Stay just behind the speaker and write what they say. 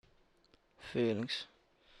feelings.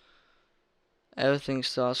 Everything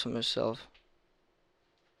starts from yourself,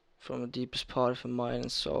 from the deepest part of your mind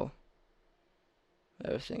and soul.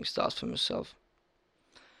 Everything starts from yourself.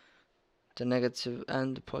 The negative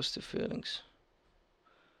and the positive feelings.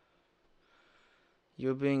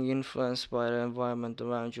 You're being influenced by the environment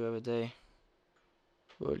around you every day.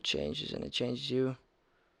 World changes and it changes you,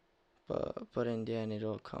 but in the end it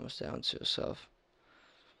all comes down to yourself.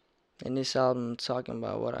 In this album, I'm talking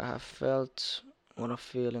about what I have felt, what I'm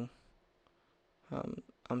feeling.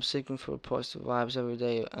 I'm seeking for positive vibes every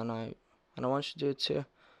day, and I want you to do it too.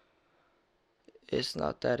 It's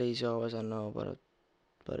not that easy always, I know,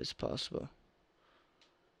 but it's possible.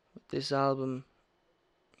 With this album,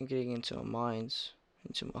 I'm getting into my minds,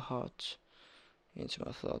 into my heart, into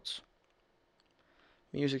my thoughts.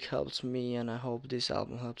 Music helps me, and I hope this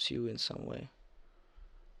album helps you in some way.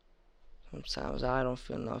 Sometimes I don't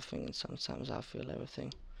feel nothing, and sometimes I feel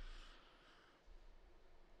everything.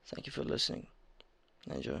 Thank you for listening.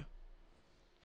 Enjoy.